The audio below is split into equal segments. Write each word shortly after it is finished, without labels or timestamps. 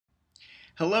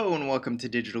Hello and welcome to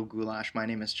Digital Goulash. My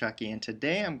name is Chucky and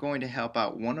today I'm going to help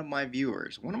out one of my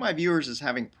viewers. One of my viewers is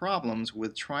having problems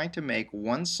with trying to make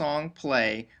one song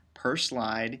play per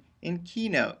slide in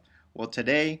Keynote. Well,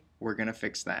 today we're going to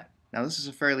fix that. Now this is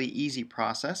a fairly easy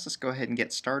process. Let's go ahead and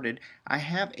get started. I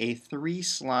have a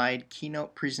 3-slide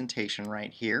Keynote presentation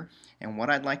right here, and what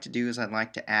I'd like to do is I'd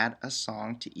like to add a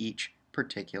song to each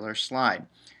particular slide.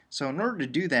 So in order to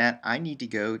do that, I need to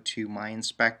go to my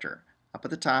inspector. Up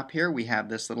at the top here we have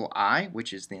this little eye,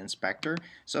 which is the inspector.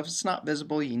 So if it's not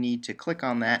visible, you need to click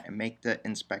on that and make the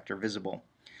inspector visible.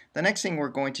 The next thing we're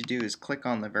going to do is click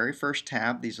on the very first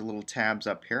tab. These are little tabs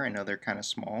up here. I know they're kind of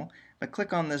small, but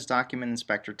click on this Document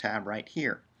Inspector tab right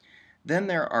here. Then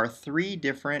there are 3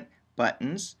 different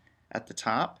buttons at the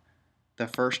top. The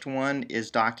first one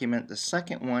is Document, the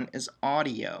second one is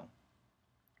Audio.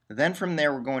 Then from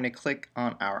there we're going to click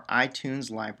on our iTunes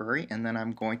library, and then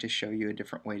I'm going to show you a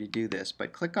different way to do this.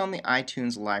 But click on the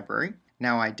iTunes library.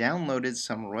 Now I downloaded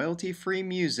some royalty-free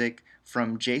music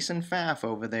from Jason Pfaff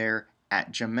over there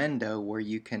at Jamendo, where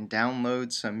you can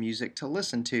download some music to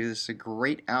listen to. This is a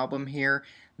great album here.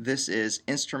 This is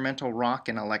instrumental rock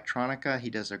and electronica.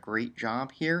 He does a great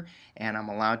job here, and I'm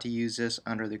allowed to use this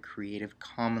under the Creative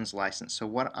Commons license. So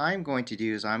what I'm going to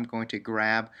do is I'm going to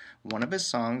grab one of his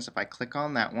songs. If I click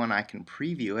on that one, I can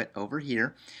preview it over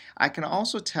here. I can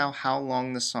also tell how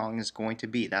long the song is going to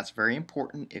be. That's very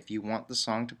important if you want the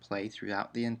song to play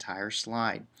throughout the entire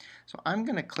slide. So I'm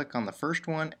going to click on the first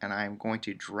one and I'm going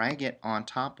to drag it on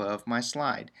top of my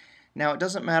slide. Now it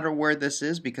doesn't matter where this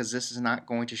is because this is not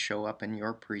going to show up in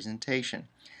your presentation.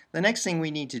 The next thing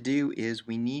we need to do is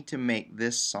we need to make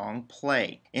this song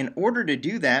play. In order to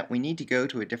do that, we need to go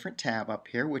to a different tab up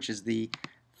here, which is the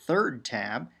 3rd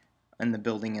tab in the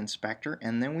Building Inspector,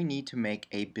 and then we need to make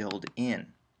a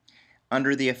build-in.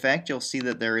 Under the effect, you'll see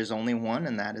that there is only one,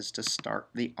 and that is to start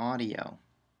the audio.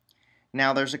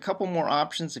 Now there's a couple more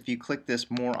options. If you click this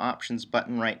More Options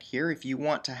button right here, if you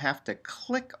want to have to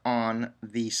click on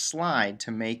the slide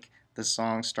to make the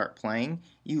song start playing,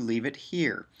 you leave it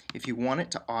here. If you want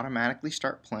it to automatically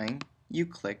start playing, you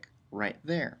click right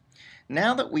there.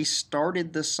 Now that we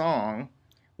started the song,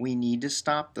 we need to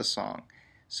stop the song.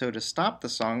 So to stop the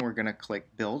song, we're going to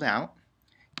click Build Out,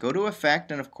 go to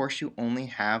Effect, and of course you only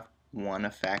have one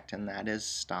effect, and that is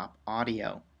Stop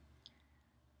Audio.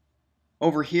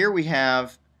 Over here we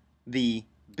have the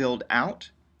Build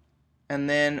Out, and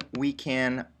then we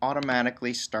can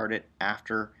automatically start it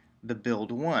after the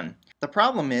Build 1. The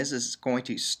problem is it's going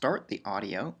to start the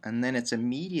audio, and then it's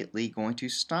immediately going to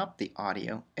stop the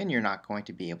audio, and you're not going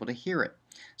to be able to hear it.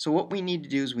 So what we need to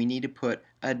do is we need to put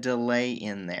a delay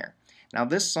in there. Now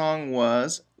this song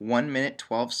was 1 minute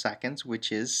 12 seconds,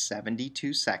 which is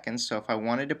 72 seconds. So if I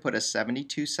wanted to put a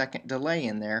 72-second delay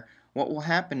in there, what will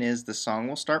happen is the song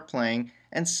will start playing,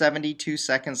 and 72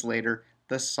 seconds later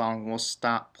the song will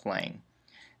stop playing.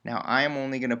 Now I am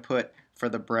only going to put, for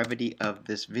the brevity of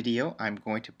this video, I'm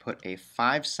going to put a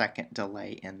 5-second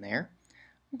delay in there.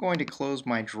 I'm going to close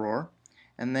my drawer,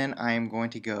 and then I am going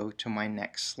to go to my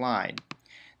next slide.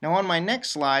 Now on my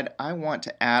next slide I want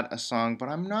to add a song, but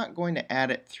I'm not going to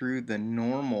add it through the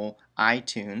normal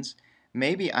iTunes.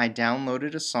 Maybe I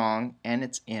downloaded a song and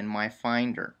it's in my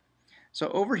Finder. So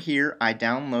over here I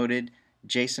downloaded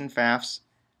Jason Pfaff's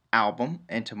album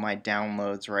into my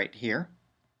downloads right here,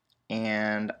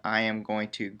 and I am going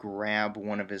to grab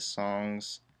one of his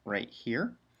songs right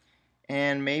here,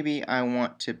 and maybe I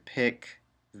want to pick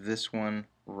this one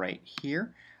right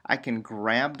here. I can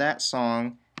grab that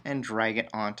song and drag it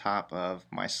on top of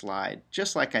my slide,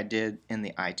 just like I did in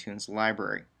the iTunes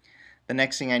library. The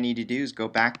next thing I need to do is go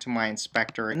back to my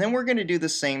inspector, and then we're going to do the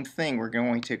same thing. We're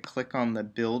going to click on the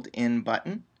Build-In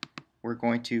button. We're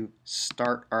going to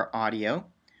start our audio.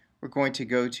 We're going to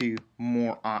go to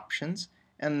More Options,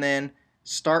 and then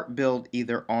Start Build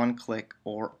either on click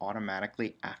or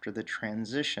automatically after the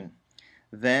transition.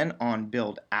 Then on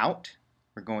Build Out,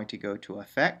 we're going to go to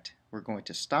Effect. We're going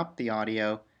to stop the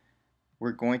audio.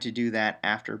 We're going to do that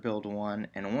after Build 1,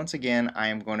 and once again I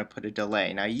am going to put a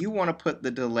delay. Now you want to put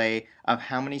the delay of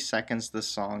how many seconds the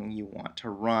song you want to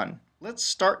run. Let's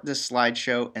start this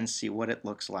slideshow and see what it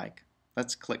looks like.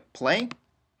 Let's click play.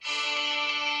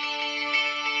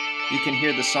 You can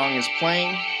hear the song is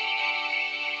playing.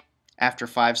 After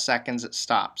 5 seconds it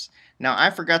stops. Now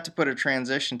I forgot to put a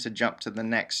transition to jump to the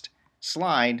next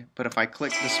slide, but if I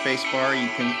click the space bar you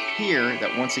can hear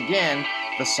that once again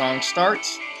the song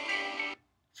starts.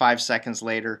 5 seconds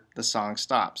later, the song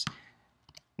stops.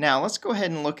 Now let's go ahead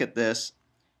and look at this.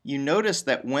 You notice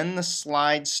that when the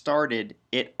slide started,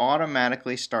 it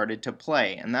automatically started to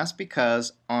play, and that's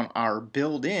because on our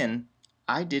build-in,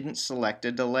 I didn't select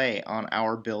a delay on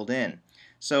our built-in.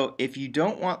 So if you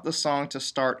don't want the song to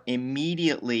start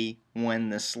immediately when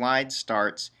the slide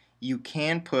starts, you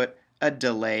can put a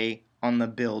delay on the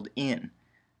built-in.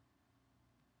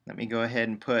 Let me go ahead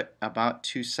and put about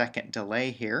 2-second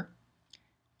delay here.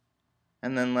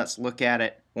 And then let's look at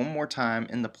it one more time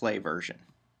in the play version.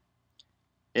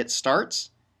 It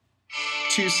starts.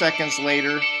 2 seconds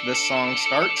later, the song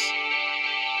starts.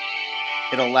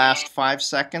 It'll last 5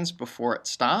 seconds before it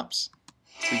stops.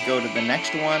 We go to the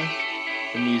next one.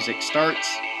 The music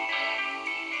starts.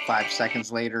 5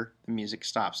 seconds later, the music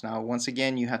stops. Now, once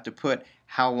again, you have to put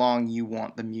how long you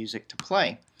want the music to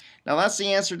play. Now, that's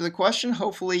the answer to the question.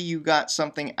 Hopefully, you got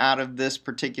something out of this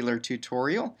particular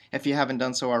tutorial. If you haven't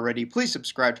done so already, please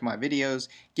subscribe to my videos.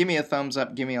 Give me a thumbs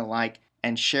up, give me a like,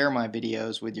 and share my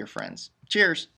videos with your friends. Cheers!